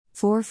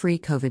4 free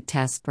COVID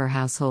tests per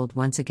household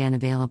once again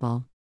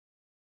available.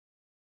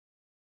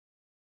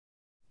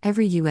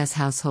 Every U.S.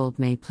 household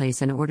may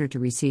place an order to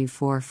receive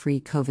 4 free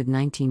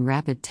COVID-19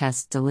 rapid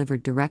tests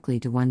delivered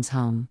directly to one's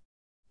home.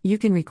 You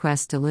can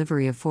request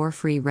delivery of 4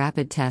 free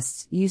rapid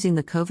tests using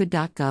the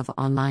covid.gov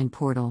online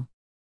portal.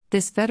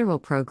 This federal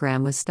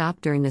program was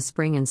stopped during the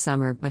spring and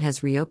summer but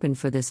has reopened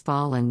for this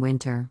fall and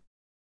winter.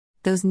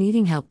 Those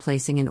needing help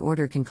placing an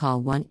order can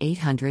call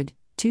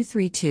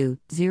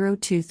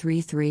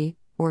 1-800-232-0233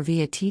 or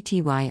via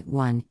TTY at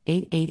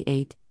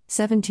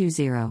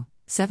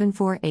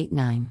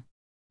 1-888-720-7489.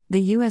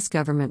 The U.S.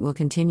 government will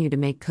continue to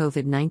make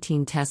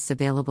COVID-19 tests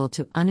available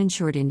to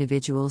uninsured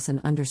individuals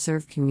and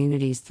underserved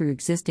communities through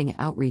existing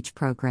outreach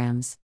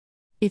programs.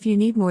 If you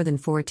need more than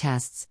 4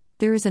 tests,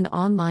 there is an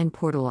online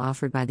portal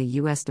offered by the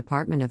U.S.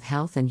 Department of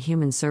Health and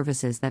Human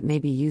Services that may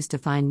be used to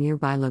find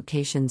nearby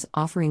locations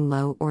offering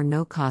low or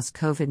no-cost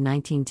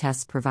COVID-19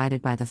 tests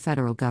provided by the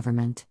federal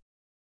government.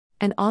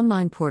 An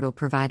online portal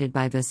provided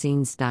by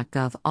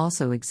vaccines.gov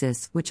also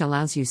exists, which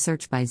allows you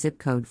search by zip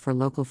code for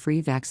local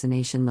free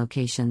vaccination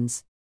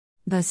locations.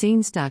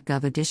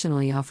 Vaccines.gov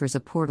additionally offers a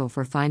portal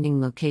for finding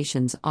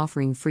locations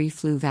offering free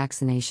flu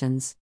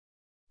vaccinations.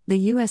 The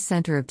U.S.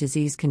 Center of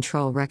Disease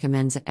Control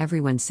recommends that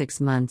everyone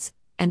 6 months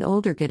and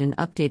older get an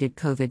updated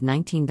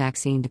COVID-19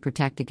 vaccine to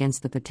protect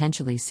against the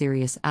potentially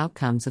serious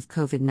outcomes of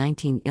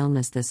COVID-19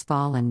 illness this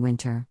fall and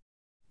winter.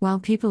 While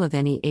people of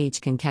any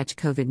age can catch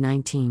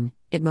COVID-19,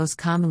 it most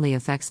commonly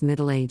affects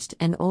middle-aged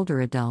and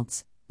older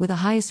adults, with the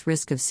highest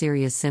risk of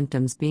serious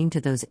symptoms being to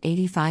those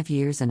 85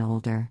 years and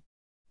older.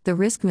 The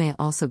risk may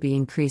also be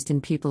increased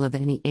in people of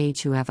any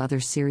age who have other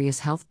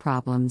serious health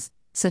problems,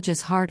 such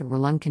as heart or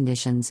lung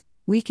conditions,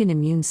 weakened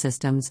immune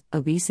systems,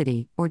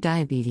 obesity, or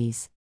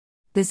diabetes.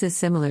 This is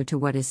similar to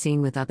what is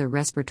seen with other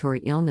respiratory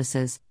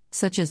illnesses,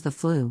 such as the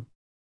flu.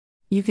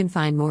 You can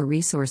find more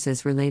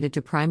resources related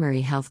to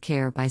primary health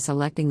care by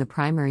selecting the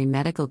Primary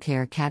Medical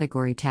Care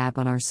category tab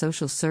on our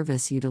Social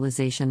Service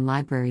Utilization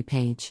Library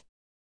page.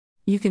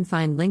 You can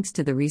find links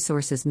to the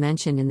resources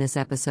mentioned in this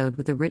episode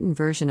with a written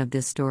version of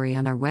this story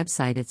on our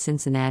website at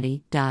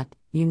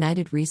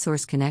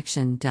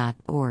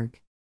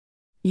cincinnati.unitedresourceconnection.org.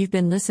 You've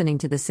been listening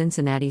to the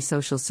Cincinnati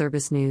Social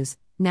Service News,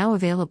 now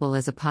available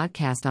as a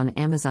podcast on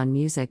Amazon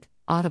Music,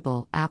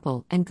 Audible,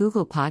 Apple and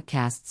Google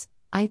Podcasts,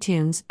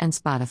 iTunes, and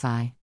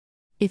Spotify.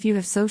 If you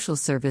have social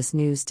service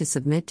news to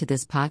submit to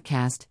this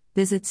podcast,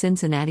 visit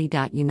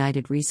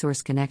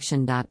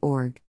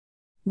cincinnati.unitedresourceconnection.org.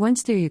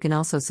 Once there, you can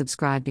also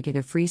subscribe to get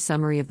a free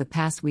summary of the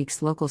past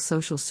week's local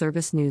social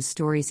service news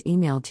stories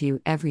emailed to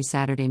you every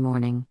Saturday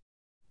morning.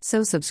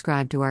 So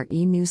subscribe to our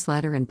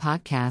e-newsletter and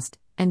podcast,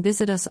 and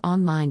visit us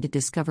online to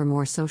discover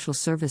more social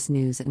service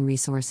news and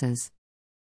resources.